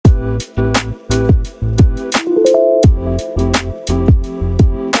Hey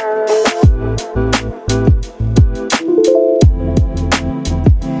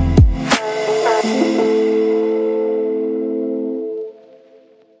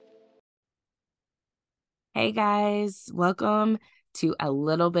guys, welcome to a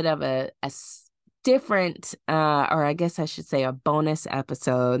little bit of a different, or I guess I should say a bonus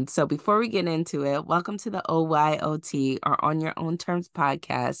episode. So before we get into it, welcome to the OYOT, or On Your Own Terms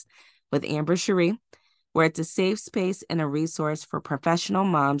podcast with Amber Cherie, where it's a safe space and a resource for professional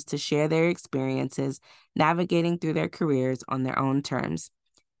moms to share their experiences navigating through their careers on their own terms.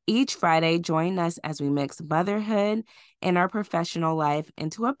 Each Friday, join us as we mix motherhood and our professional life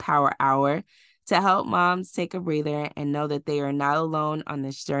into a power hour to help moms take a breather and know that they are not alone on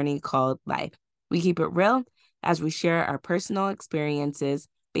this journey called life. We keep it real as we share our personal experiences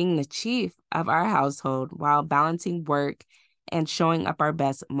being the chief of our household while balancing work and showing up our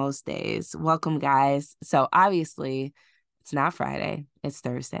best most days. Welcome, guys. So obviously, it's not Friday, it's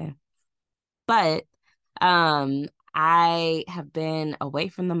Thursday. But I have been away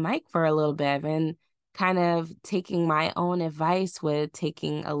from the mic for a little bit. I've been kind of taking my own advice with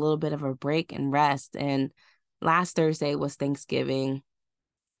taking a little bit of a break and rest. And last Thursday was Thanksgiving,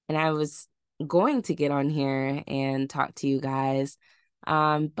 and I was going to get on here and talk to you guys.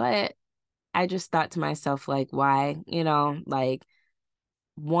 But I just thought to myself, like, why? Like,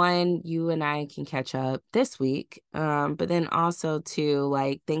 one, you and I can catch up this week. But then also too,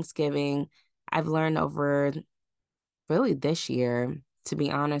 like Thanksgiving, I've learned over really this year, to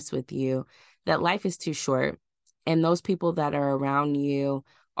be honest with you, that life is too short. And those people that are around you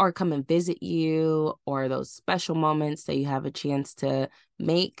or come and visit you, or those special moments that you have a chance to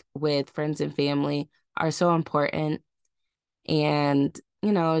make with friends and family are so important. And,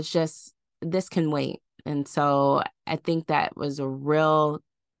 it's just, this can wait. And so I think that was a real,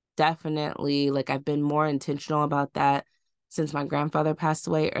 definitely, like, I've been more intentional about that since my grandfather passed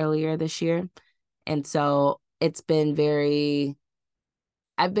away earlier this year. And so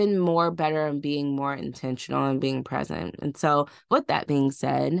I've been more better and being more intentional and being present. And so with that being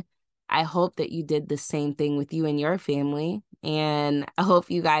said, I hope that you did the same thing with you and your family. And I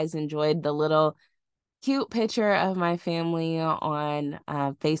hope you guys enjoyed the little cute picture of my family on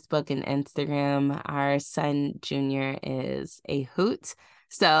Facebook and Instagram. Our son Junior is a hoot.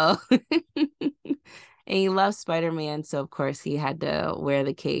 So and he loves Spider-Man, so of course he had to wear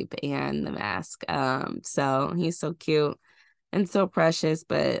the cape and the mask. So he's so cute and so precious,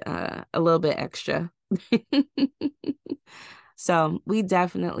 but a little bit extra. So we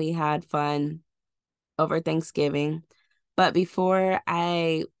definitely had fun over Thanksgiving. But before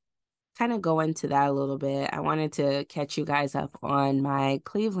I kind of go into that a little bit, I wanted to catch you guys up on my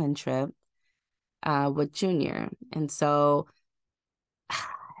Cleveland trip with Junior. And so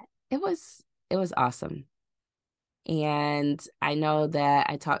it was awesome. And I know that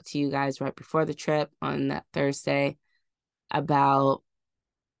I talked to you guys right before the trip on that Thursday about,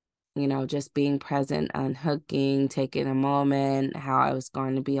 just being present, unhooking, taking a moment, how I was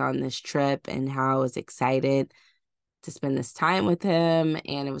going to be on this trip and how I was excited to spend this time with him.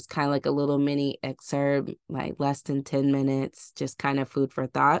 And it was kind of like a little mini excerpt, like less than 10 minutes, just kind of food for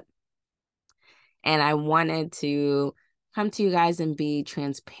thought. And I wanted to come to you guys and be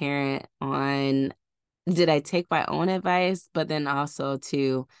transparent on, did I take my own advice, but then also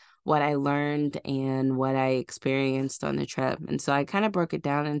to what I learned and what I experienced on the trip. And so I kind of broke it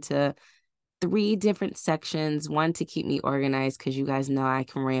down into three different sections. One, to keep me organized, because you guys know I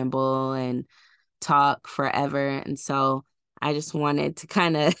can ramble and talk forever. And so I just wanted to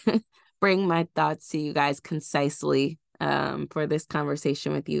kind of bring my thoughts to you guys concisely for this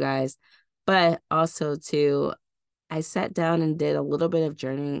conversation with you guys. But also, too, I sat down and did a little bit of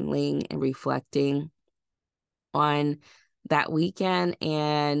journaling and reflecting on that weekend,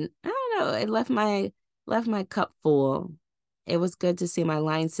 and I don't know, it left my cup full. It was good to see my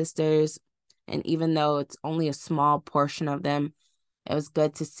line sisters, and even though it's only a small portion of them, it was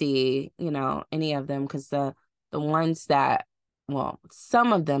good to see, any of them, because the ones that, well,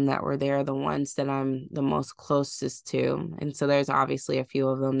 some of them that were there are the ones that I'm the most closest to. And so there's obviously a few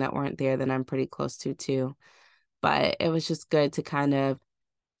of them that weren't there that I'm pretty close to too. But it was just good to kind of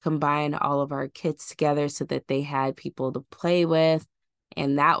combine all of our kids together so that they had people to play with.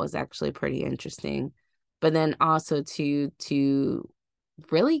 And that was actually pretty interesting. But then also to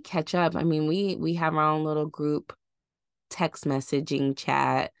really catch up. I mean, we have our own little group text messaging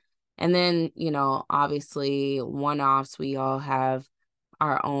chat. And then, obviously one-offs, we all have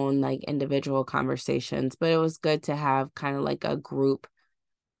our own like individual conversations, but it was good to have kind of like a group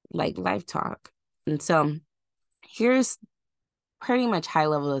like live talk. And so here's pretty much high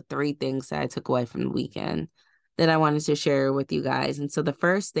level the three things that I took away from the weekend that I wanted to share with you guys. And so the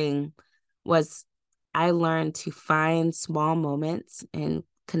first thing was I learned to find small moments in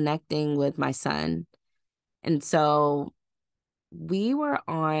connecting with my son. And so we were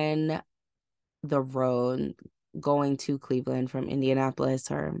on the road going to Cleveland from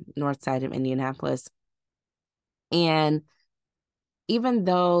Indianapolis, or north side of Indianapolis. And even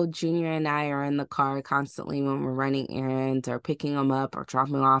though Junior and I are in the car constantly when we're running errands or picking him up or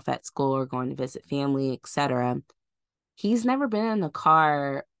dropping him off at school or going to visit family, etc., he's never been in the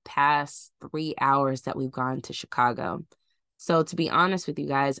car past 3 hours that we've gone to Chicago. So to be honest with you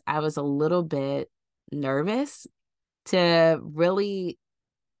guys, I was a little bit nervous to really,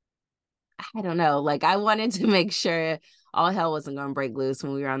 I don't know, like I wanted to make sure all hell wasn't going to break loose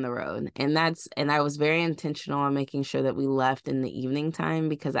when we were on the road. And I was very intentional on making sure that we left in the evening time,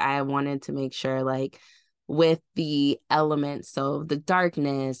 because I wanted to make sure, like, with the elements, so the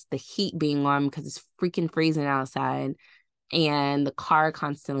darkness, the heat being on because it's freaking freezing outside, and the car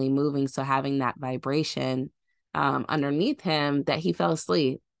constantly moving, so having that vibration underneath him, that he fell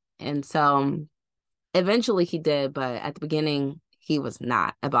asleep. And so eventually he did, but at the beginning he was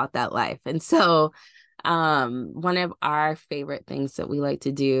not about that life. And so one of our favorite things that we like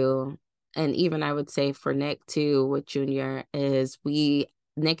to do, and even I would say for Nick too with Junior, is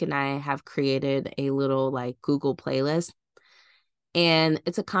Nick and I have created a little like Google playlist. And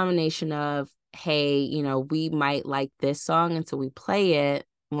it's a combination of, hey, we might like this song, and so we play it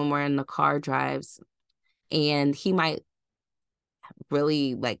when we're in the car drives, and he might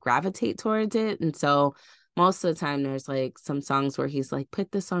really like gravitate towards it. And so most of the time there's like some songs where he's like,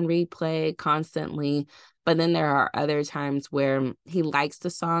 put this on replay constantly. But then there are other times where he likes the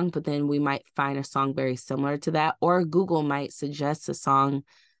song, but then we might find a song very similar to that, or Google might suggest a song.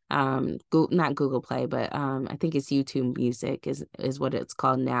 Not Google Play, but I think it's YouTube Music is what it's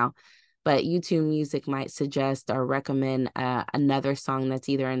called now. But YouTube Music might suggest or recommend another song that's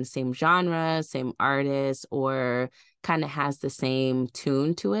either in the same genre, same artist, or kind of has the same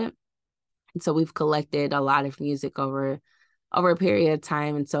tune to it. And so we've collected a lot of music over a period of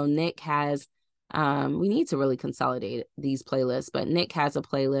time. And so Nick has, we need to really consolidate these playlists, but Nick has a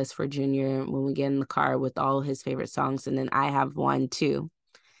playlist for Junior when we get in the car with all his favorite songs. And then I have one too.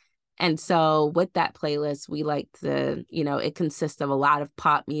 And so with that playlist, we like to, it consists of a lot of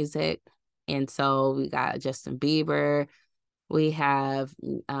pop music. And so we got Justin Bieber, we have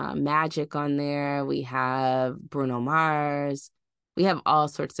Magic on there, we have Bruno Mars, we have all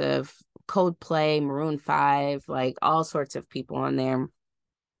sorts of Coldplay, Maroon 5, like all sorts of people on there.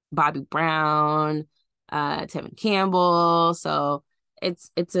 Bobby Brown, Tevin Campbell. So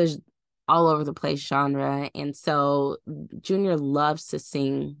it's a all over the place genre. And so Junior loves to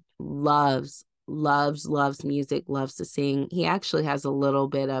sing, loves music, loves to sing. He actually has a little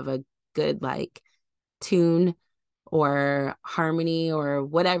bit of a good like tune or harmony or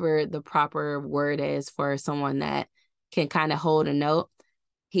whatever the proper word is for someone that can kind of hold a note.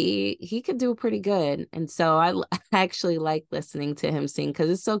 He could do pretty good. And so I actually like listening to him sing, because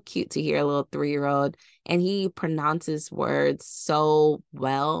it's so cute to hear a little 3-year-old, and he pronounces words so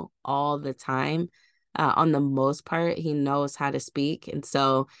well all the time. On the most part, he knows how to speak. And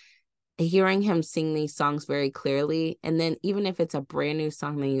so hearing him sing these songs very clearly, and then even if it's a brand new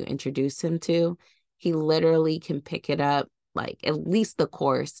song that you introduce him to, he literally can pick it up, like at least the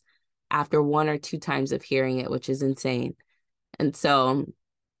chorus, after 1 or 2 times of hearing it, which is insane. And so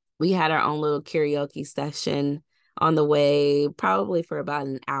we had our own little karaoke session on the way, probably for about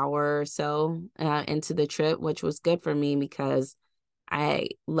an hour or so into the trip, which was good for me because I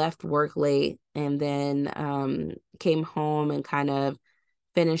left work late and then came home and kind of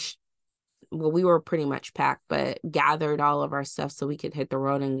finished. Well, we were pretty much packed, but gathered all of our stuff so we could hit the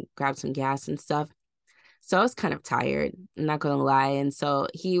road and grab some gas and stuff. So I was kind of tired, I'm not going to lie. And so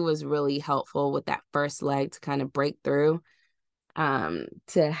he was really helpful with that first leg to kind of break through,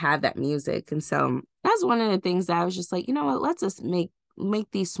 to have that music. And so that's one of the things that I was just like, you know what, let's just make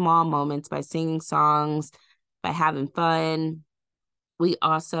these small moments by singing songs, by having fun. We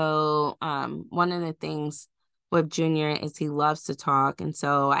also, one of the things with Junior is he loves to talk. And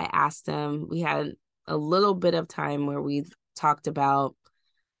so I asked him, we had a little bit of time where we talked about,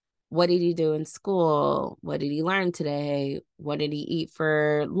 what did he do in school? What did he learn today? What did he eat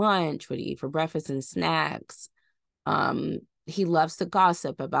for lunch? What did he eat for breakfast and snacks? He loves to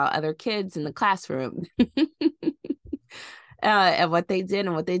gossip about other kids in the classroom. And what they did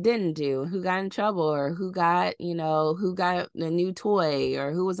and what they didn't do, who got in trouble, or who got a new toy,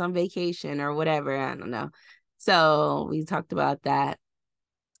 or who was on vacation or whatever. I don't know. So we talked about that.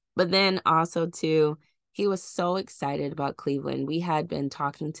 But then also too, he was so excited about Cleveland. We had been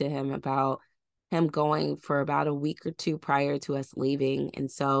talking to him about him going for about a week or two prior to us leaving. And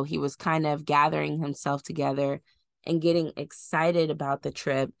so he was kind of gathering himself together and getting excited about the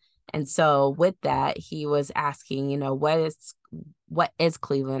trip. And so with that, he was asking, what is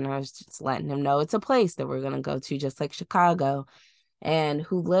Cleveland? I was just letting him know it's a place that we're going to go to, just like Chicago, and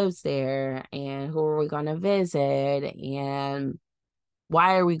who lives there and who are we going to visit and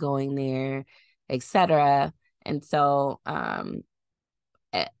why are we going there, etc. And so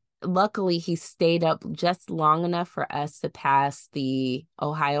eh, luckily he stayed up just long enough for us to pass the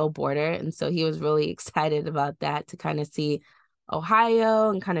Ohio border. And so he was really excited about that, to kind of see Ohio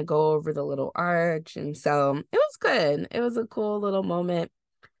and kind of go over the little arch. And so it was good. It was a cool little moment.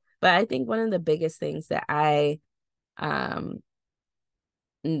 But I think one of the biggest things that I um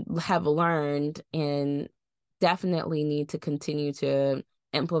have learned and definitely need to continue to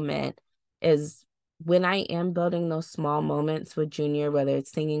implement is, when I am building those small moments with Junior, whether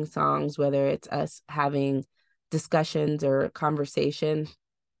it's singing songs, whether it's us having discussions or conversations,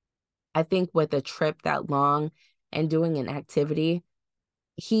 I think with a trip that long and doing an activity,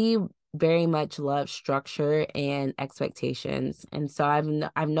 he very much loves structure and expectations. And so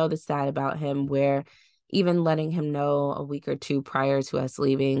I've noticed that about him, where even letting him know a week or two prior to us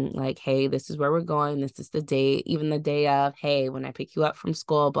leaving, like, hey, this is where we're going, this is the date, even the day of, hey, when I pick you up from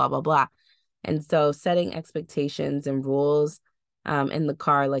school, blah, blah, blah. And so setting expectations and rules in the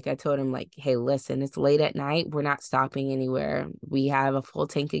car, like I told him, like, hey, listen, it's late at night. We're not stopping anywhere. We have a full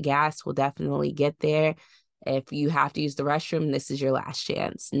tank of gas. We'll definitely get there. If you have to use the restroom, this is your last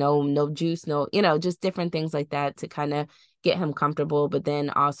chance. No juice, no, just different things like that to kind of get him comfortable. But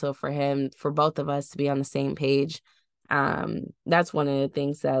then also for both of us to be on the same page. That's one of the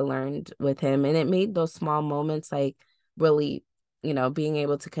things that I learned with him. And it made those small moments, like, really, being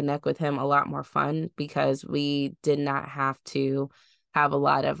able to connect with him a lot more fun, because we did not have to have a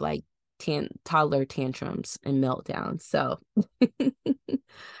lot of like toddler tantrums and meltdowns. So,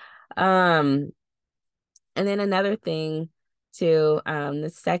 um, and then another thing too,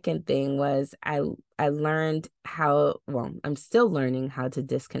 the second thing was I learned I'm still learning how to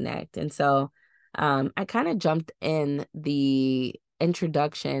disconnect. And so I kind of jumped in the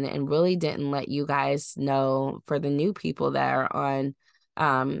introduction and really didn't let you guys know, for the new people that are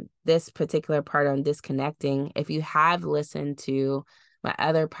on this particular part on disconnecting. If you have listened to my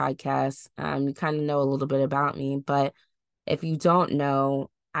other podcasts, you kind of know a little bit about me, but if you don't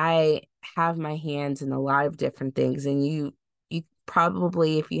know, I have my hands in a lot of different things, and you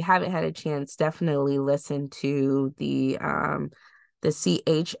probably, if you haven't had a chance, definitely listen to the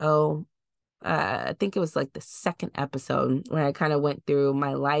CHO. I think it was like the second episode, when I kind of went through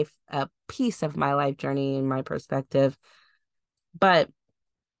my life, a piece of my life journey and my perspective. But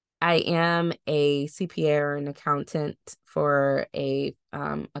I am a CPA or an accountant for a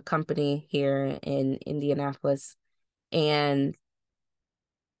company here in Indianapolis, and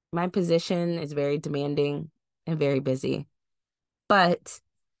my position is very demanding and very busy. But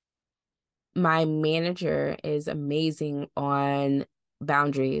my manager is amazing on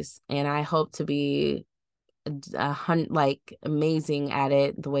boundaries, and I hope to be like amazing at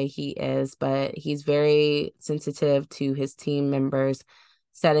it the way he is. But he's very sensitive to his team members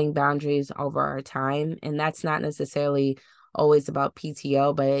setting boundaries over our time, and that's not necessarily always about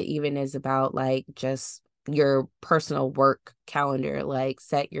PTO, but it even is about like just your personal work calendar. Like,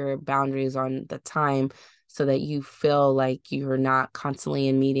 set your boundaries on the time so that you feel like you're not constantly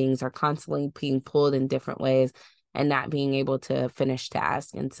in meetings or constantly being pulled in different ways and not being able to finish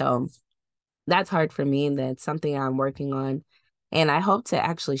tasks. And so that's hard for me, and that's something I'm working on. And I hope to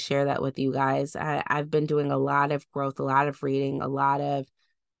actually share that with you guys. I've been doing a lot of growth, a lot of reading, a lot of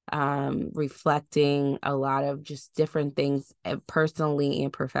reflecting, a lot of just different things personally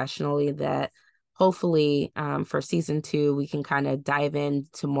and professionally, that hopefully for season 2, we can kind of dive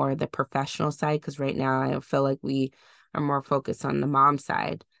into more of the professional side, because right now I feel like we are more focused on the mom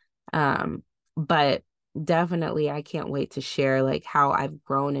side. But definitely I can't wait to share like how I've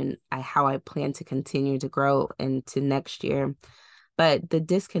grown and how I plan to continue to grow into next year. But the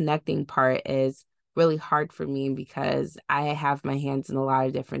disconnecting part is really hard for me, because I have my hands in a lot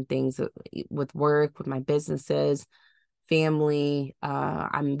of different things with work, with my businesses, family.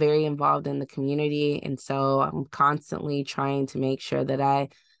 I'm very involved in the community. And so I'm constantly trying to make sure that I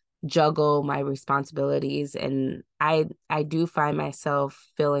juggle my responsibilities. And I do find myself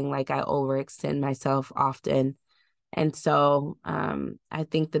feeling like I overextend myself often. And so I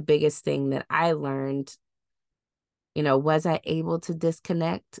think the biggest thing that I learned, was I able to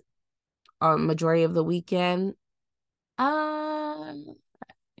disconnect on majority of the weekend? Uh,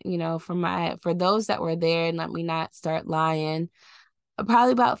 for those that were there, and let me not start lying,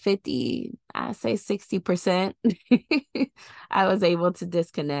 probably about 50, I say 60%, I was able to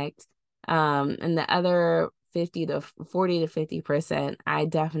disconnect. And the other 50 to 40 to 50%, I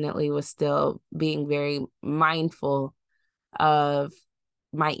definitely was still being very mindful of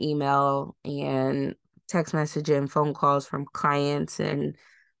my email and text message and phone calls from clients and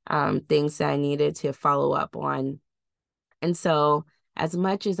things that I needed to follow up on. And so, as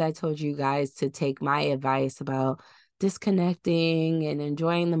much as I told you guys to take my advice about disconnecting and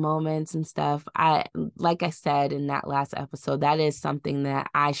enjoying the moments and stuff, like I said in that last episode, that is something that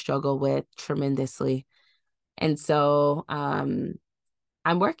I struggle with tremendously. And so, I'm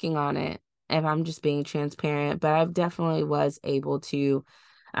working on it, if I'm just being transparent, but I definitely was able to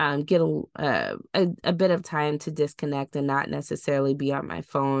get a bit of time to disconnect and not necessarily be on my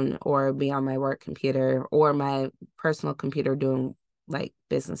phone or be on my work computer or my personal computer doing like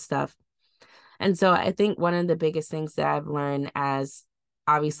business stuff. And so I think one of the biggest things that I've learned, as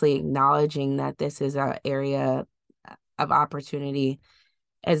obviously acknowledging that this is an area of opportunity,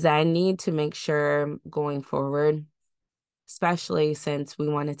 is that I need to make sure going forward, especially since we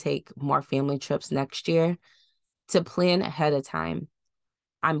want to take more family trips next year, to plan ahead of time.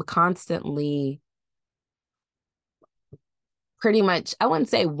 I'm constantly pretty much, I wouldn't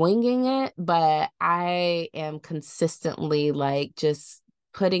say winging it, but I am consistently like just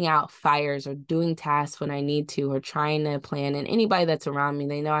putting out fires or doing tasks when I need to or trying to plan. And anybody that's around me,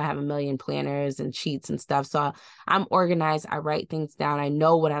 they know I have a million planners and sheets and stuff. So I'm organized. I write things down. I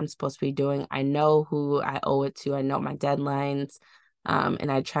know what I'm supposed to be doing. I know who I owe it to. I know my deadlines.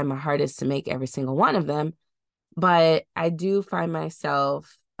 And I try my hardest to make every single one of them. But I do find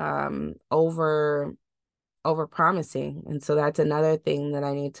myself over promising. And so that's another thing that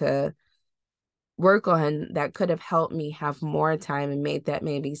I need to work on that could have helped me have more time and made that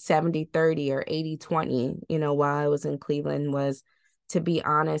maybe 70-30 or 80-20, while I was in Cleveland, was to be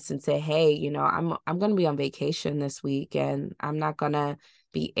honest and say, hey, I'm going to be on vacation this week and I'm not going to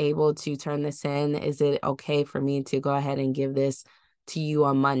be able to turn this in. Is it okay for me to go ahead and give this to you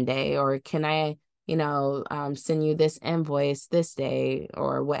on Monday? Or can I, send you this invoice this day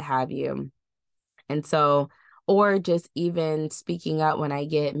or what have you? And so, or just even speaking up when I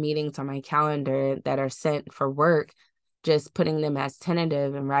get meetings on my calendar that are sent for work, just putting them as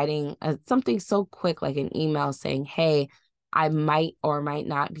tentative and writing something so quick like an email saying, hey, I might or might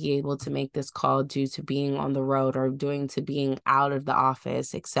not be able to make this call due to being on the road or due to being out of the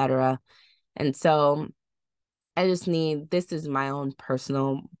office, etc. And so this is my own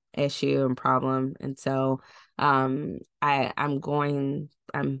personal issue and problem. And so I'm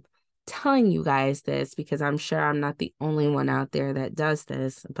telling you guys this because I'm sure I'm not the only one out there that does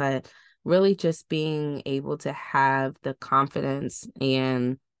this, but really just being able to have the confidence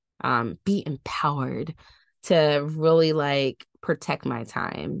and be empowered to really like protect my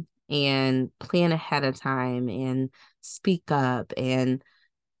time and plan ahead of time and speak up and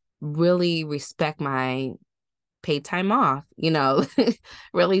really respect my paid time off,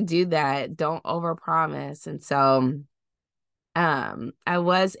 really do that. Don't overpromise. And so I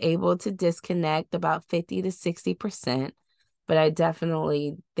was able to disconnect about 50 to 60%, but I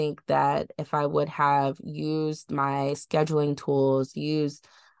definitely think that if I would have used my scheduling tools, used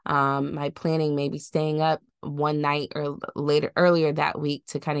my planning, maybe staying up one night or earlier that week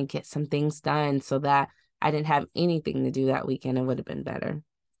to kind of get some things done so that I didn't have anything to do that weekend, it would have been better.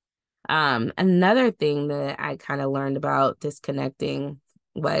 Another thing that I kind of learned about disconnecting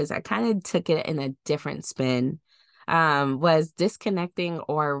was I kind of took it in a different spin, was disconnecting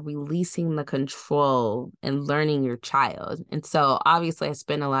or releasing the control and learning your child. And so obviously I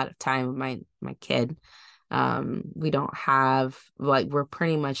spend a lot of time with my kid. We don't have we're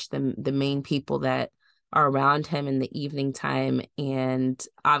pretty much the main people that are around him in the evening time. And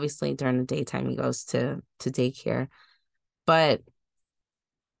obviously during the daytime he goes to daycare. But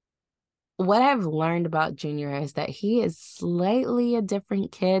what I've learned about Junior is that he is slightly a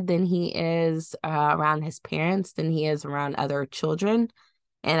different kid than he is around his parents, than he is around other children.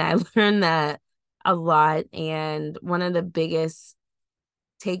 And I learned that a lot. And one of the biggest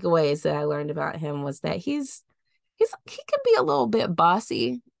takeaways that I learned about him was that he can be a little bit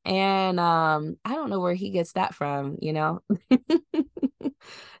bossy. And I don't know where he gets that from,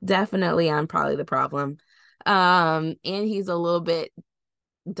 Definitely I'm probably the problem. And he's a little bit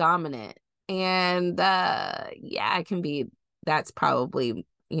dominant. And yeah, that's probably,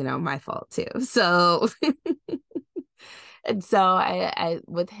 my fault too. So and so I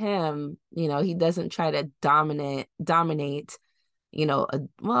with him, he doesn't try to dominate,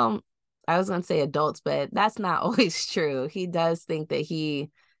 well, I was gonna say adults, but that's not always true. He does think that he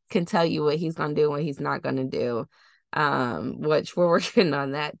can tell you what he's gonna do and what he's not gonna do. Which we're working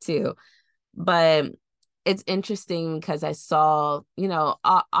on that too. But it's interesting because I saw,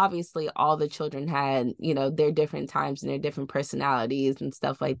 obviously all the children had, their different times and their different personalities and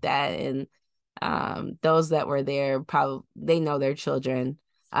stuff like that. And those that were there probably they know their children.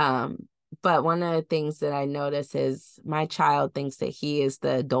 But one of the things that I notice is my child thinks that he is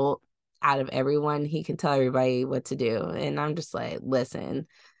the adult out of everyone. He can tell everybody what to do. And I'm just like, listen,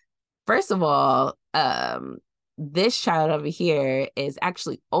 first of all, this child over here is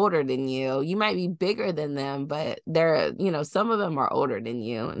actually older than you. You might be bigger than them, but they're, some of them are older than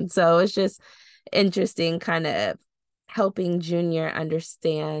you. And so it's just interesting kind of helping Junior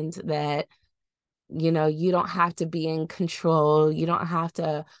understand that, you don't have to be in control. You don't have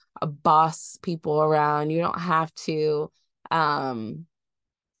to boss people around. You don't have to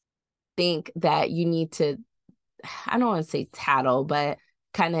think that you need to, I don't want to say tattle, but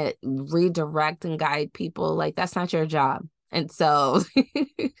kind of redirect and guide people. Like, that's not your job. And so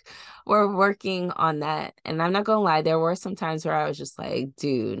we're working on that. And I'm not gonna lie, there were some times where I was just like,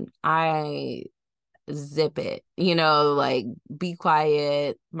 dude, I zip it, like, be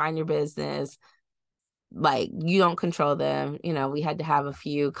quiet, mind your business. Like, you don't control them. We had to have a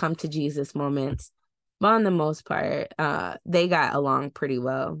few come to Jesus moments. But on the most part, they got along pretty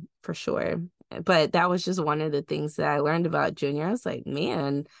well, for sure. But that was just one of the things that I learned about Junior. I was like,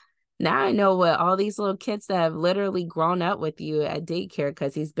 man, now I know what all these little kids that have literally grown up with you at daycare,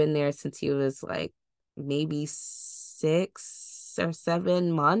 because he's been there since he was like maybe 6 or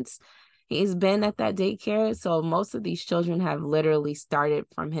 7 months. He's been at that daycare. So most of these children have literally started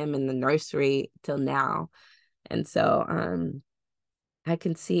from him in the nursery till now. And so I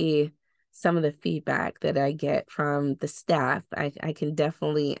can see some of the feedback that I get from the staff. I can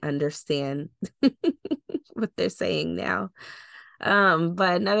definitely understand what they're saying now.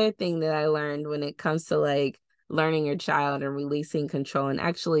 But another thing that I learned when it comes to like learning your child and releasing control and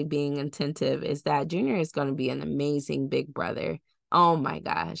actually being attentive is that Junior is going to be an amazing big brother. Oh my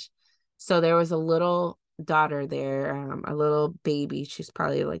gosh. So there was a little daughter there, a little baby. She's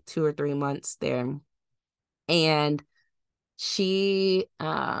probably like 2 or 3 months there. And she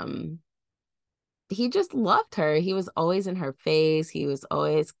he just loved her. He was always in her face. He was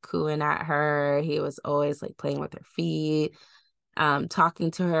always cooing at her. He was always like playing with her feet,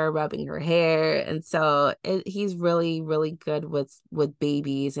 talking to her, rubbing her hair. And so he's really, really good with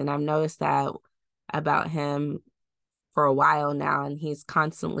babies. And I've noticed that about him for a while now. And he's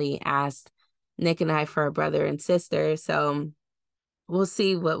constantly asked Nick and I for a brother and sister. So we'll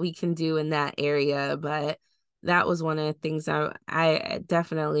see what we can do in that area. But that was one of the things I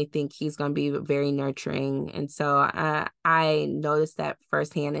definitely think he's going to be very nurturing. And so I noticed that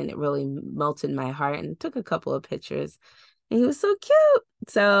firsthand, and it really melted my heart, and took a couple of pictures, and he was so cute.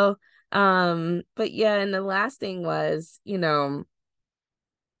 So, but yeah, and the last thing was, I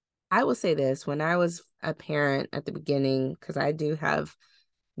will say this, when I was a parent at the beginning, because I do have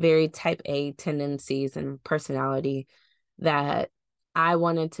very type A tendencies and personality, that I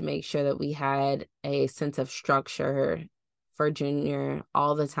wanted to make sure that we had a sense of structure for Junior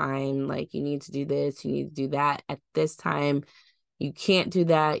all the time. Like, you need to do this, you need to do that at this time. You can't do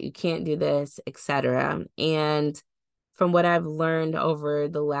that, you can't do this, etc. And from what I've learned over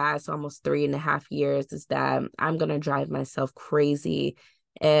the last almost 3.5 years is that I'm going to drive myself crazy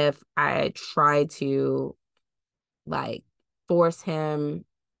if I try to like force him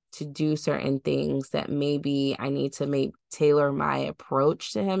to do certain things that maybe I need to maybe tailor my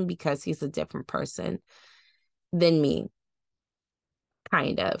approach to him, because he's a different person than me.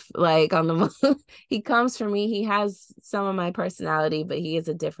 Kind of like on the he comes from me, he has some of my personality, but he is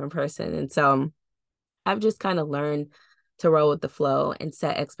a different person. And so I've just kind of learned to roll with the flow and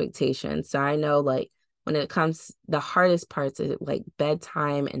set expectations. So I know, like, when it comes, the hardest parts is like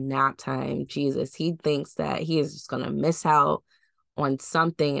bedtime and nap time. Jesus, he thinks that he is just going to miss out on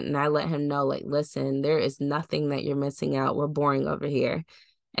something. And I let him know, like, listen, there is nothing that you're missing out. We're boring over here.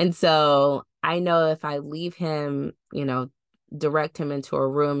 And so I know if I leave him, direct him into a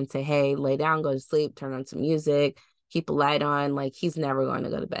room and say, hey, lay down, go to sleep, turn on some music, keep a light on, like, he's never going to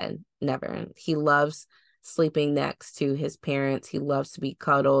go to bed. Never. He loves sleeping next to his parents. He loves to be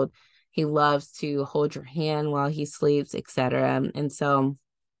cuddled. He loves to hold your hand while he sleeps, etc. And so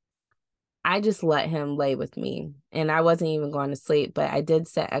I just let him lay with me, and I wasn't even going to sleep, but I did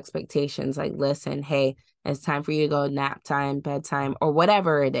set expectations like, listen, hey, it's time for you to go nap time, bedtime, or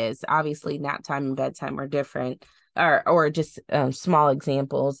whatever it is. Obviously, nap time and bedtime are different, or just small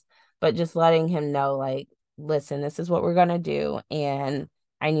examples, but just letting him know, like, listen, this is what we're going to do, and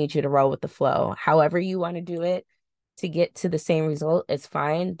I need you to roll with the flow. However you want to do it, to get to the same result is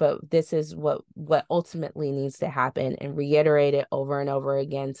fine, but this is what ultimately needs to happen, and reiterate it over and over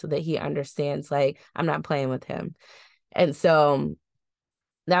again so that he understands, like, I'm not playing with him. And so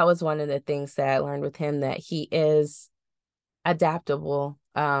that was one of the things that I learned with him, that he is adaptable.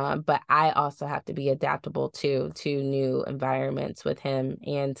 But I also have to be adaptable too to new environments with him,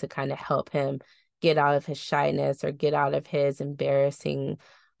 and to kind of help him get out of his shyness, or get out of his embarrassing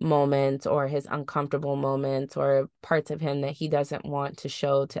moments, or his uncomfortable moments, or parts of him that he doesn't want to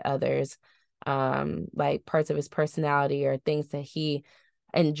show to others, like parts of his personality, or things that he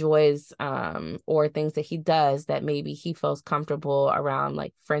enjoys, or things that he does that maybe he feels comfortable around,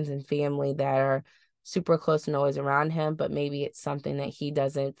 like friends and family that are super close and always around him, but maybe it's something that he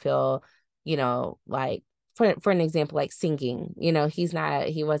doesn't feel, like, for an example, like singing.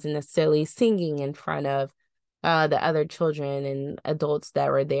 He wasn't necessarily singing in front of the other children and adults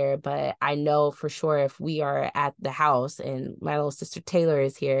that were there, but I know for sure if we are at the house and my little sister Taylor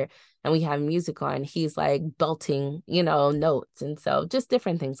is here and we have music on, he's like belting, notes. And so just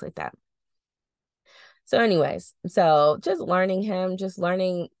different things like that. So anyways, so just learning him, just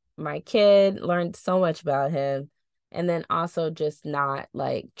learning my kid, learned so much about him. And then also just not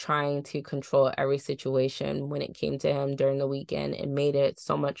like trying to control every situation when it came to him during the weekend. It made it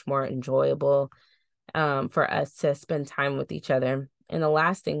so much more enjoyable, for us to spend time with each other. And the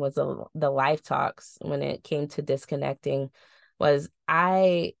last thing was the life talks when it came to disconnecting, was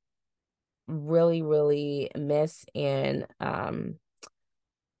I really, really miss and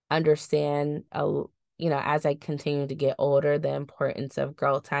understand, as I continue to get older, the importance of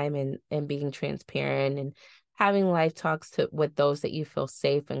girl time, and being transparent, and having life talks with those that you feel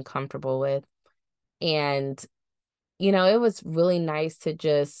safe and comfortable with. And it was really nice to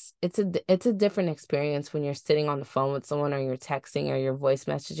just, it's a different experience when you're sitting on the phone with someone, or you're texting, or you're voice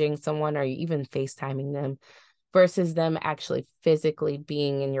messaging someone, or you even FaceTiming them, versus them actually physically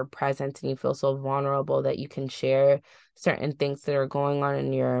being in your presence, and you feel so vulnerable that you can share certain things that are going on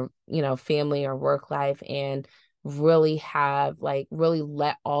in your, family or work life, and really really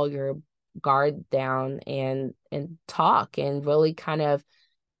let all your guard down, and talk, and really kind of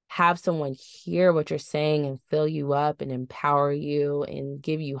have someone hear what you're saying, and fill you up, and empower you, and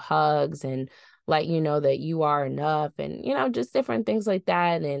give you hugs, and let you know that you are enough, and just different things like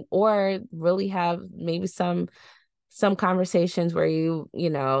that. And or really have maybe some conversations where you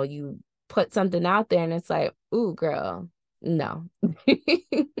put something out there, and it's like, ooh, girl, no.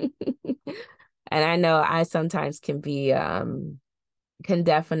 And I know I sometimes can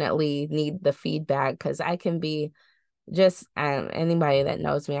definitely need the feedback, because I can be just, anybody that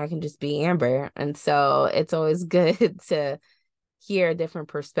knows me, I can just be Amber. And so it's always good to hear a different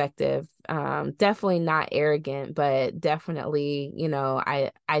perspective. Definitely not arrogant, but definitely,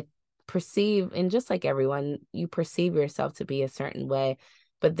 I perceive, and just like everyone, you perceive yourself to be a certain way.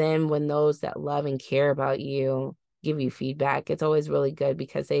 But then when those that love and care about you give you feedback, it's always really good,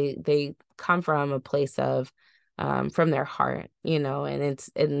 because they come from a place of, from their heart, and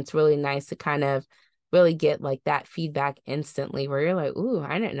it's really nice to kind of really get like that feedback instantly, where you're like, ooh,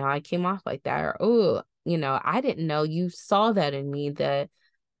 I didn't know I came off like that, or ooh, I didn't know you saw that in me, that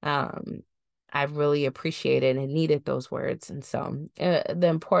um I really appreciated and needed those words. And so the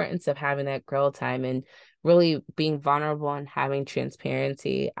importance of having that girl time, and really being vulnerable, and having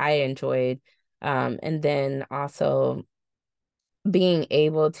transparency, I enjoyed. And then also being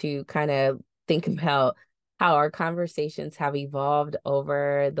able to kind of think about how our conversations have evolved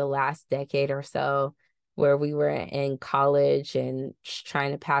over the last decade or so, where we were in college and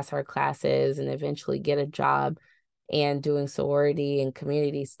trying to pass our classes and eventually get a job, and doing sorority and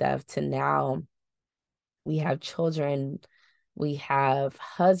community stuff, to now we have children, we have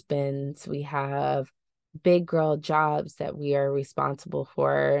husbands, we have big girl jobs that we are responsible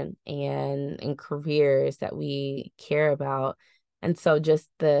for, and careers that we care about. And so just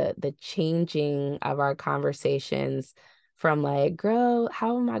the changing of our conversations, from like, girl,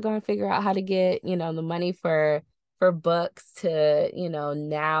 how am I going to figure out how to get, the money for books, to,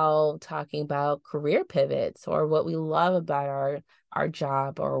 now talking about career pivots, or what we love about our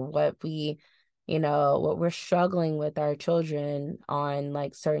job, or what we're struggling with our children on,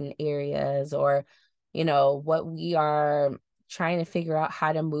 like, certain areas, or what we are trying to figure out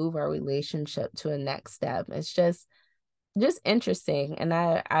how to move our relationship to a next step. It's just interesting, and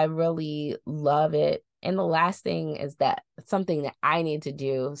I really love it. And the last thing is that something that I need to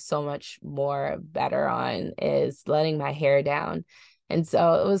do so much more better on is letting my hair down. And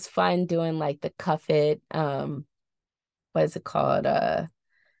so it was fun doing like the cuff it, what is it called,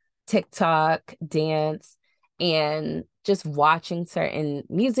 TikTok dance, and just watching certain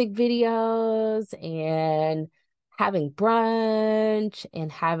music videos, and having brunch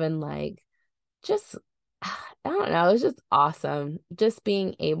and having like just I don't know, it's just awesome. Just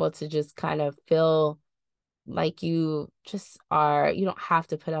being able to just kind of feel like you don't have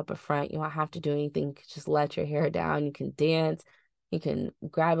to put up a front, you don't have to do anything. You can just let your hair down, you can dance, you can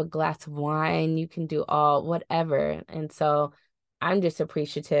grab a glass of wine, you can do all whatever. And so I'm just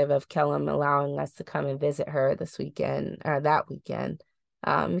appreciative of Kellum allowing us to come and visit her this weekend or that weekend,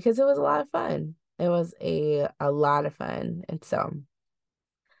 because it was a lot of fun. It was a lot of fun. And so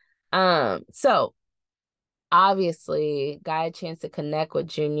obviously got a chance to connect with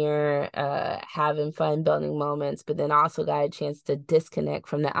Junior, having fun building moments, but then also got a chance to disconnect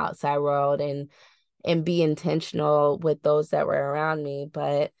from the outside world and be intentional with those that were around me.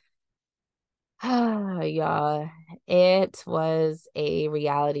 But y'all, it was a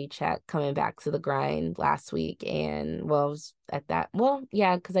reality check coming back to the grind last week. And well, it was at that, well,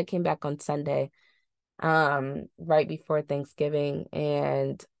 yeah, because I came back on Sunday, right before Thanksgiving.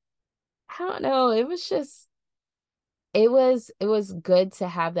 And I don't know, it was good to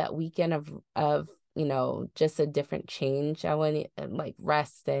have that weekend of just a different change. I went like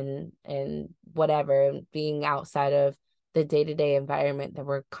rest and whatever, and being outside of the day-to-day environment that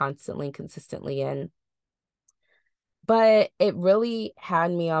we're constantly consistently in. But it really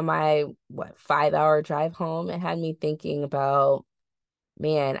had me on my 5-hour drive home. It had me thinking about,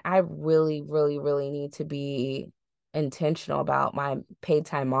 man, I really, really, really need to be intentional about my paid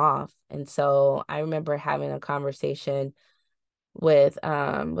time off. And so I remember having a conversation with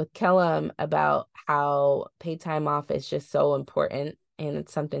Kellum about how paid time off is just so important, and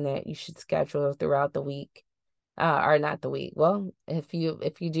it's something that you should schedule throughout the week, or not the week. Well, if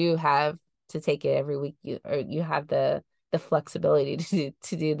you do have to take it every week, you have the flexibility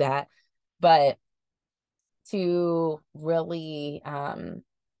to do that, but to really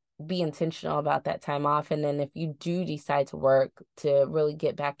be intentional about that time off. And then if you do decide to work, to really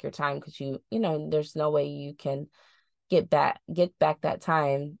get back your time, because there's no way you can get back that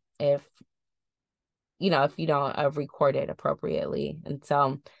time if you don't record it appropriately. And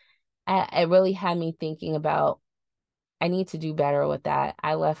so it really had me thinking about, I need to do better with that.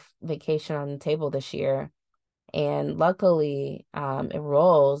 I left vacation on the table this year, and luckily it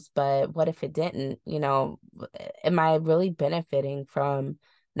rolls, but what if it didn't? Am I really benefiting from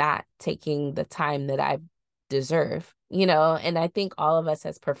not taking the time that I deserve? And I think all of us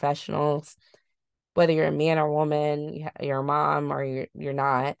as professionals, whether you're a man or woman, you're a mom or you're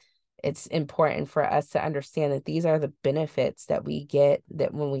not, it's important for us to understand that these are the benefits that we get,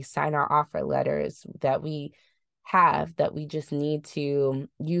 that when we sign our offer letters, that we have, that we just need to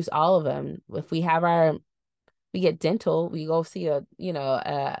use all of them. If we get dental, we go see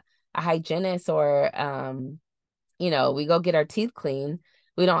a hygienist, or we go get our teeth cleaned.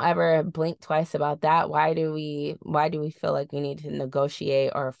 We don't ever blink twice about that. Why do we feel like we need to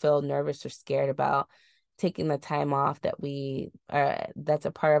negotiate or feel nervous or scared about taking the time off that's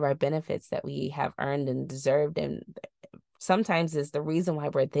a part of our benefits that we have earned and deserved, and sometimes is the reason why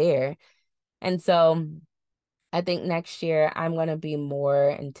we're there. And so I think next year I'm going to be more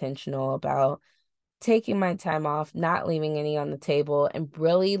intentional about taking my time off, not leaving any on the table, and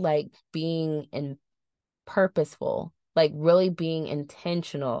really like being purposeful, like really being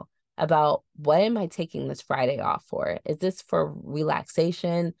intentional about, what am I taking this Friday off for? Is this for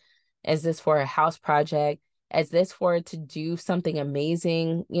relaxation? Is this for a house project? Is this for to do something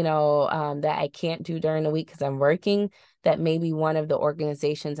amazing, that I can't do during the week because I'm working, that maybe one of the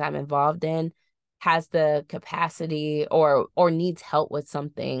organizations I'm involved in has the capacity or needs help with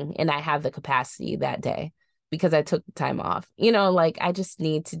something, and I have the capacity that day because I took the time off. Like I just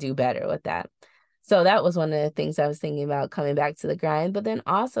need to do better with that. So that was one of the things I was thinking about coming back to the grind. But then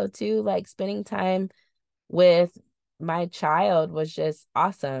also too, like spending time with my child was just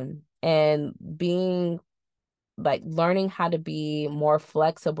awesome. And being like learning how to be more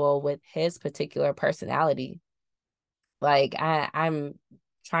flexible with his particular personality. Like I'm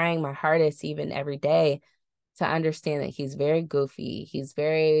trying my hardest even every day to understand that he's very goofy. He's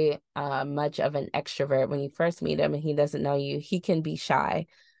very much of an extrovert. When you first meet him and he doesn't know you, he can be shy.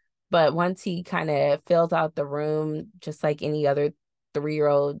 But once he kind of fills out the room, just like any other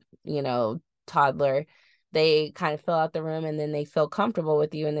 3-year-old, toddler, they kind of fill out the room and then they feel comfortable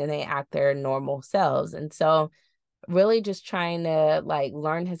with you and then they act their normal selves. And so really just trying to like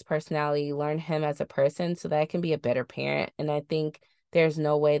learn his personality, learn him as a person so that I can be a better parent. And I think there's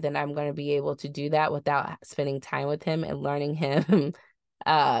no way that I'm going to be able to do that without spending time with him and learning him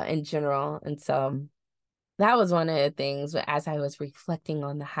in general. And so that was one of the things as I was reflecting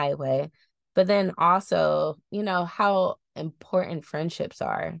on the highway. But then also, how important friendships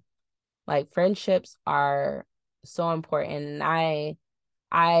are. Like friendships are so important. And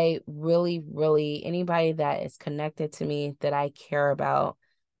I really, really, anybody that is connected to me that I care about,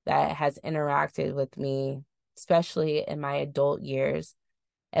 that has interacted with me, especially in my adult years,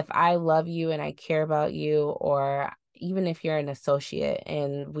 if I love you and I care about you, or even if you're an associate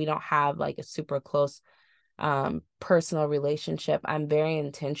and we don't have like a super close personal relationship, I'm very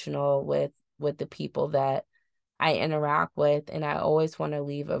intentional with the people that I interact with, and I always want to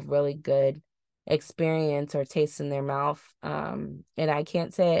leave a really good experience or taste in their mouth. And I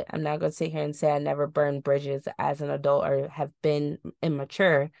can't say it, I'm not going to sit here and say I never burned bridges as an adult or have been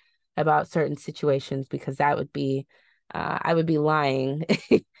immature about certain situations, because that would be, I would be lying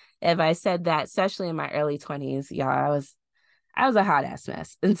if I said that, especially in my early 20s. Y'all, I was a hot ass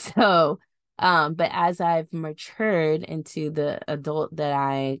mess. And so, but as I've matured into the adult that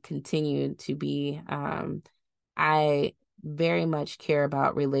I continue to be, I very much care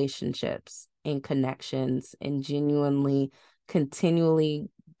about relationships and connections and genuinely, continually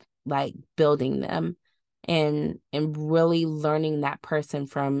like building them, and really learning that person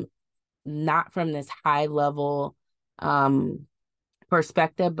from, not from this high level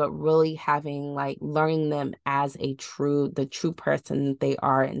perspective, but really having like learning them as the true person that they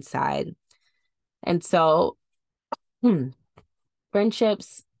are inside. And so, hmm,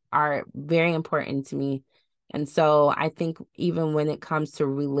 friendships are very important to me. And so I think even when it comes to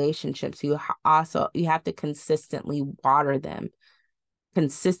relationships, you have to consistently water them,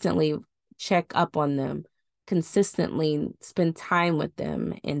 consistently check up on them, consistently spend time with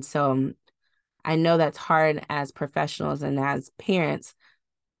them. And so I know that's hard as professionals and as parents,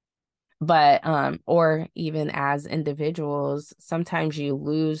 but or even as individuals, sometimes you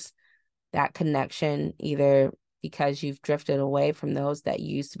lose that connection, either because you've drifted away from those that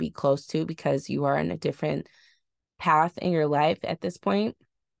you used to be close to because you are in a different path in your life at this point,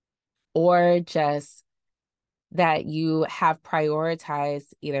 or just that you have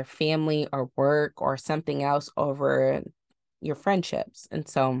prioritized either family or work or something else over your friendships. And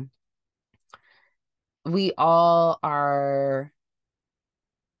so we all are,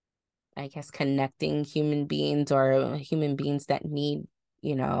 I guess, connecting human beings, or human beings that need,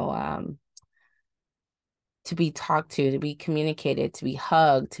 you know, to be talked to be communicated, to be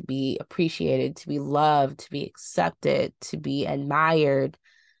hugged, to be appreciated, to be loved, to be accepted, to be admired,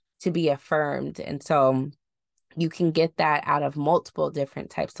 to be affirmed. And so you can get that out of multiple different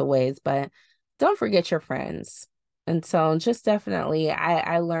types of ways, but don't forget your friends. And so just definitely,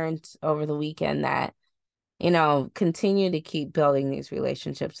 I learned over the weekend that, continue to keep building these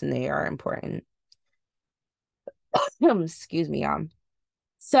relationships, and they are important. Excuse me, y'all.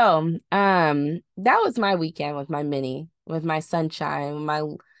 So, that was my weekend with my mini, with my sunshine, my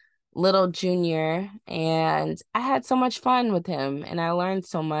little junior, and I had so much fun with him, and I learned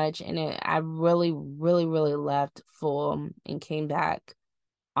so much, and I really, really, really left full and came back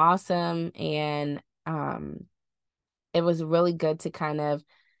awesome. And it was really good to kind of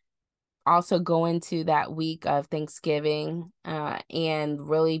also go into that week of Thanksgiving, and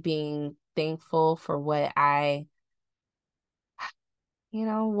really being thankful for what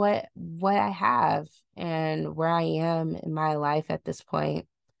what I have and where I am in my life at this point.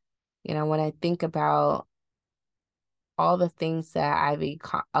 When I think about all the things that I've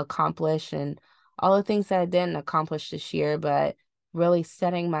accomplished, and all the things that I didn't accomplish this year, but really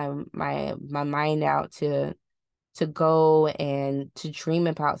setting my mind out to go and to dream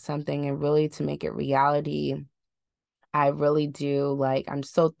about something and really to make it reality. I really do, like, I'm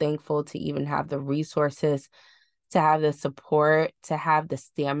so thankful to even have the resources, to have the support, to have the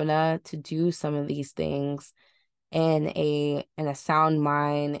stamina to do some of these things in a sound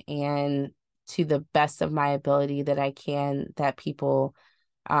mind, and to the best of my ability that I can, that people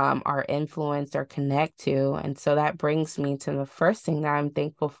are influenced or connect to. And so that brings me to the first thing that I'm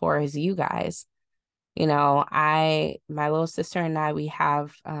thankful for is you guys. My little sister and I, we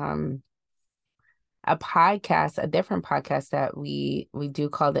have a podcast, a different podcast that we do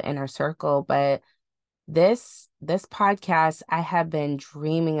called The Inner Circle, but this podcast I have been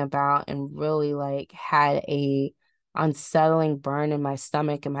dreaming about, and really like had a unsettling burn in my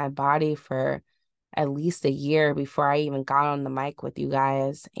stomach and my body for at least a year before I even got on the mic with you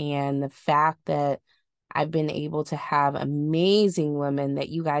guys. And the fact that I've been able to have amazing women that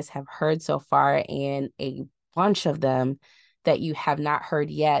you guys have heard so far, and a bunch of them that you have not heard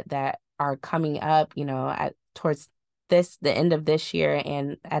yet that are coming up, at towards the end of this year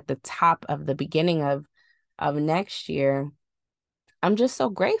and at the top of the beginning of next year. I'm just so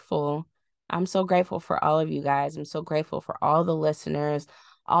grateful. I'm so grateful for all of you guys. I'm so grateful for all the listeners,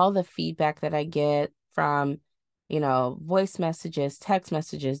 all the feedback that I get from, voice messages, text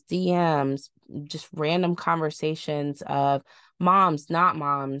messages, DMs, just random conversations of moms, not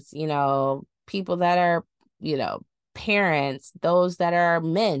moms, people that are, parents, those that are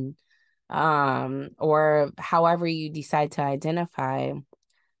men, or however you decide to identify,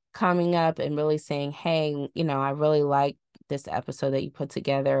 coming up and really saying, hey, I really like this episode that you put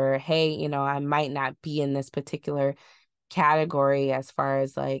together. Hey, I might not be in this particular category as far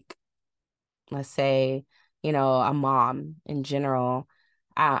as like, let's say, a mom in general.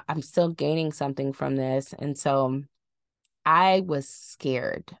 I'm still gaining something from this. And so I was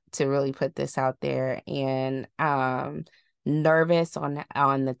scared to really put this out there, and nervous on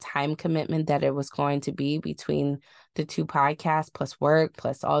the time commitment that it was going to be between the two podcasts plus work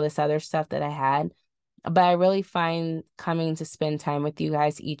plus all this other stuff that I had. But I really find coming to spend time with you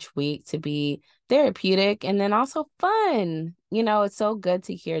guys each week to be therapeutic and then also fun. It's so good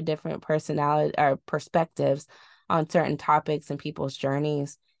to hear different personality or perspectives on certain topics and people's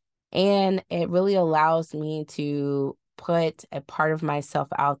journeys. And it really allows me to put a part of myself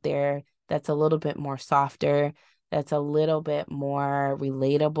out there that's a little bit more softer, that's a little bit more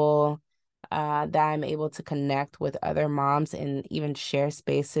relatable, that I'm able to connect with other moms and even share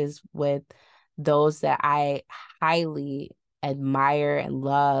spaces with those that I highly admire and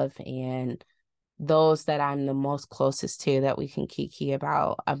love, and those that I'm the most closest to, that we can kiki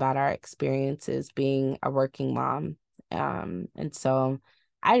about our experiences being a working mom. And so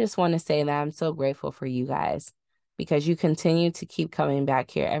I just want to say that I'm so grateful for you guys, because you continue to keep coming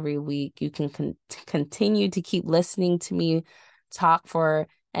back here every week. You can continue to keep listening to me talk for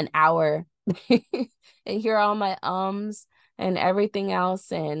an hour and hear all my and everything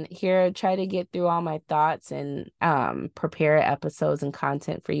else, and here try to get through all my thoughts and prepare episodes and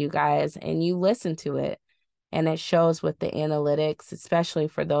content for you guys, and you listen to it, and it shows with the analytics, especially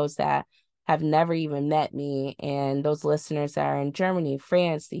for those that have never even met me, and those listeners that are in Germany,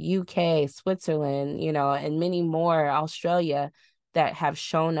 France, the UK, Switzerland, and many more, Australia, that have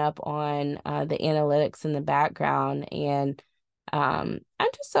shown up on the analytics in the background. And I'm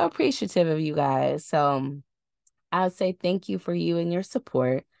just so appreciative of you guys. So I would say thank you for you and your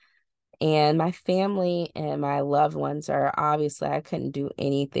support. And my family and my loved ones are obviously, I couldn't do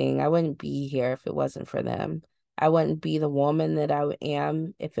anything. I wouldn't be here if it wasn't for them. I wouldn't be the woman that I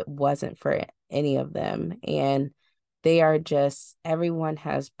am if it wasn't for any of them. And they are just, everyone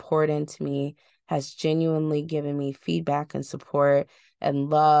has poured into me, has genuinely given me feedback and support and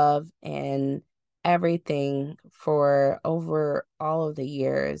love and everything for over all of the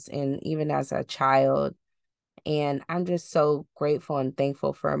years. And even as a child, and I'm just so grateful and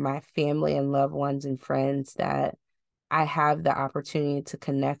thankful for my family and loved ones and friends that I have the opportunity to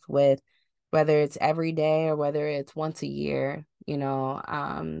connect with, whether it's every day or whether it's once a year.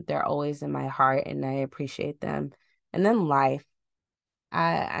 They're always in my heart, and I appreciate them. And then life.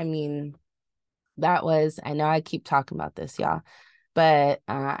 I mean, I know I keep talking about this, y'all, but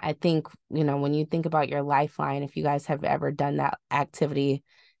I think, when you think about your lifeline, if you guys have ever done that activity,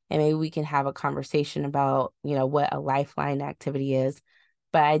 and maybe we can have a conversation about, what a lifeline activity is.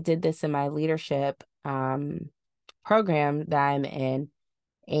 But I did this in my leadership program that I'm in.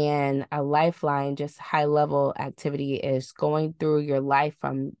 And a lifeline, just high level activity, is going through your life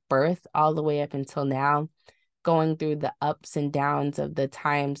from birth all the way up until now, going through the ups and downs of the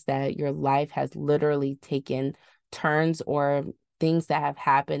times that your life has literally taken turns, or things that have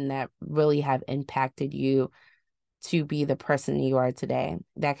happened that really have impacted you to be the person you are today.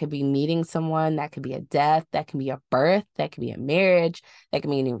 That could be meeting someone, that could be a death, that can be a birth, that could be a marriage, that can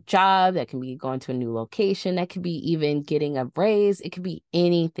be a new job, that can be going to a new location, that could be even getting a raise. It could be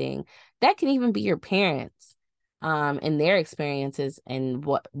anything. That can even be your parents, and their experiences and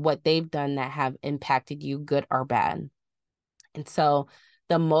what they've done that have impacted you, good or bad. And so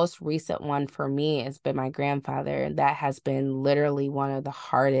the most recent one for me has been my grandfather. That has been literally one of the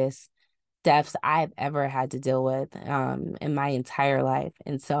hardest deaths I've ever had to deal with in my entire life.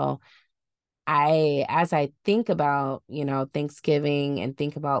 And so as I think about, Thanksgiving, and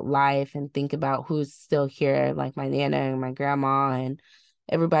think about life, and think about who's still here, like my Nana and my grandma and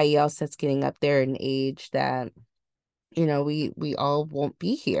everybody else that's getting up there in age, that, we all won't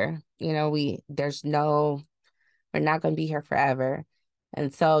be here. We're not going to be here forever.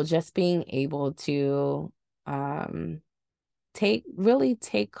 And so just being able to um take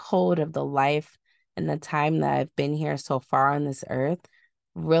hold of the life and the time that I've been here so far on this earth,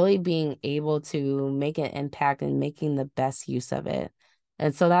 really being able to make an impact and making the best use of it.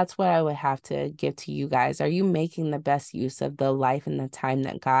 And so that's what I would have to give to you guys. Are you making the best use of the life and the time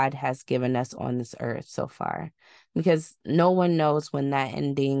that God has given us on this earth so far? Because no one knows when that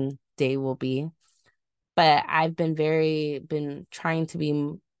ending day will be. But I've been trying to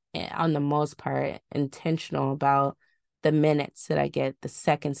be, on the most part, intentional about the minutes that I get, the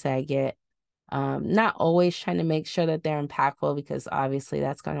seconds that I get. Not always trying to make sure that they're impactful, because obviously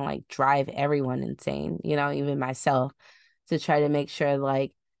that's going to like drive everyone insane, even myself, to try to make sure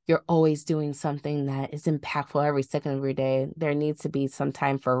like you're always doing something that is impactful every second of your day. There needs to be some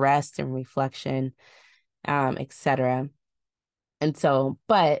time for rest and reflection, etc. And so,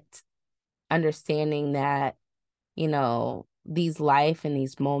 but understanding that, these life and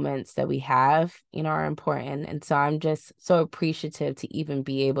these moments that we have, are important. And so I'm just so appreciative to even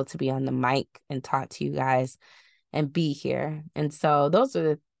be able to be on the mic and talk to you guys and be here. And so those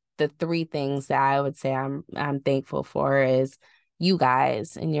are the three things that I would say I'm thankful for, is you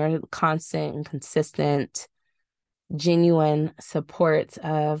guys and your constant and consistent, genuine support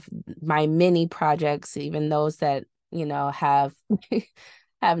of my mini projects, even those that,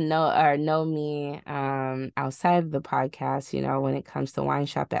 have know me outside of the podcast, when it comes to Wine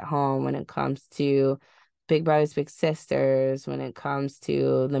Shop at Home, when it comes to Big Brothers Big Sisters, when it comes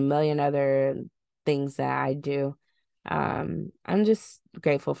to the million other things that I do. I'm just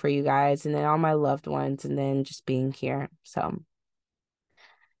grateful for you guys, and then all my loved ones, and then just being here. So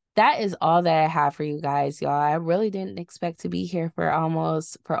that is all that I have for you guys, y'all. I really didn't expect to be here for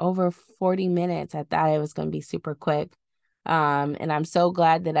over 40 minutes. I thought it was going to be super quick. And I'm so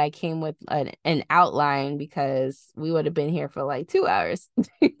glad that I came with an outline, because we would have been here for like 2 hours.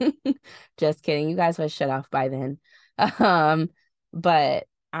 Just kidding. You guys would shut off by then. But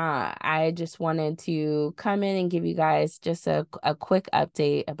I just wanted to come in and give you guys just a quick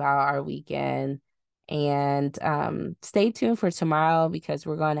update about our weekend. And stay tuned for tomorrow, because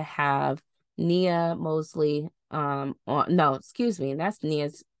we're going to have Nia Mosley. No, excuse me, that's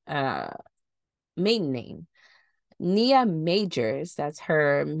Nia's maiden name. Nia Majors, that's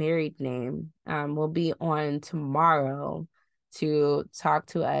her married name, will be on tomorrow to talk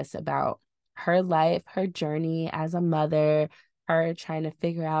to us about her life, her journey as a mother, her trying to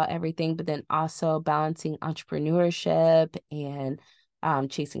figure out everything, but then also balancing entrepreneurship and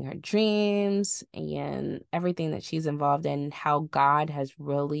chasing her dreams and everything that she's involved in, how God has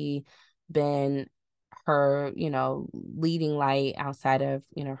really been her, leading light outside of,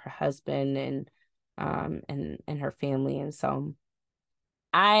 her husband and her family. And so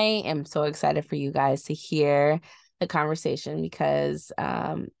I am so excited for you guys to hear the conversation, because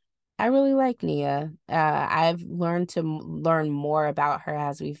I really like Nia. I've learned to learn more about her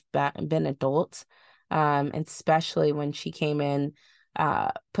as we've been adults, and especially when she came in,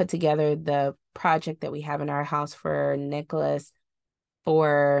 put together the project that we have in our house for Nicholas,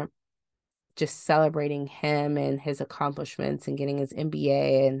 for just celebrating him and his accomplishments and getting his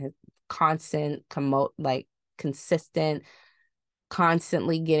MBA and his consistent,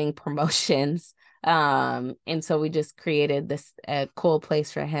 constantly getting promotions. And so we just created this a cool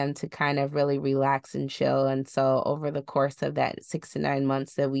place for him to kind of really relax and chill. And so over the course of that 6 to 9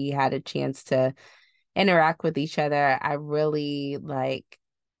 months that we had a chance to interact with each other, I really I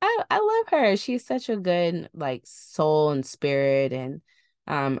love her. She's such a good soul and spirit, and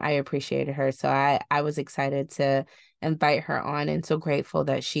I appreciated her. So I was excited to invite her on, and so grateful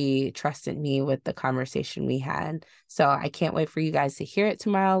that she trusted me with the conversation we had. So I can't wait for you guys to hear it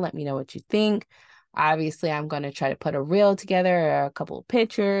tomorrow. Let me know what you think. Obviously, I'm going to try to put a reel together, or a couple of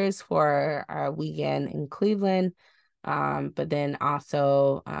pictures for our weekend in Cleveland. But then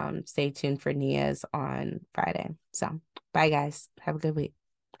also stay tuned for Nia's on Friday. So bye guys. Have a good week.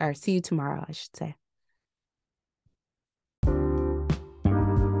 Or see you tomorrow, I should say.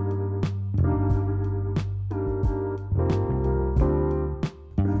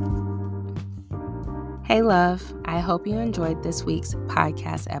 Hey love, I hope you enjoyed this week's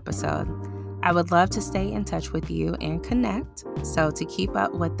podcast episode. I would love to stay in touch with you and connect. So to keep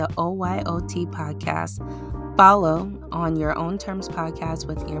up with the OYOT podcast, follow On Your Own Terms podcast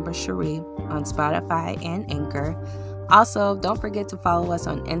with Amber Cherie on Spotify and Anchor. Also, don't forget to follow us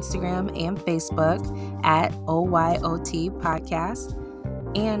on Instagram and Facebook at OYOT podcast.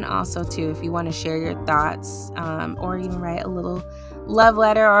 And also, too, if you want to share your thoughts or even write a little love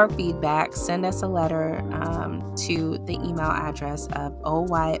letter or feedback, send us a letter to the email address of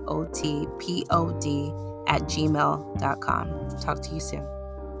oyotpod@gmail.com. Talk to you soon.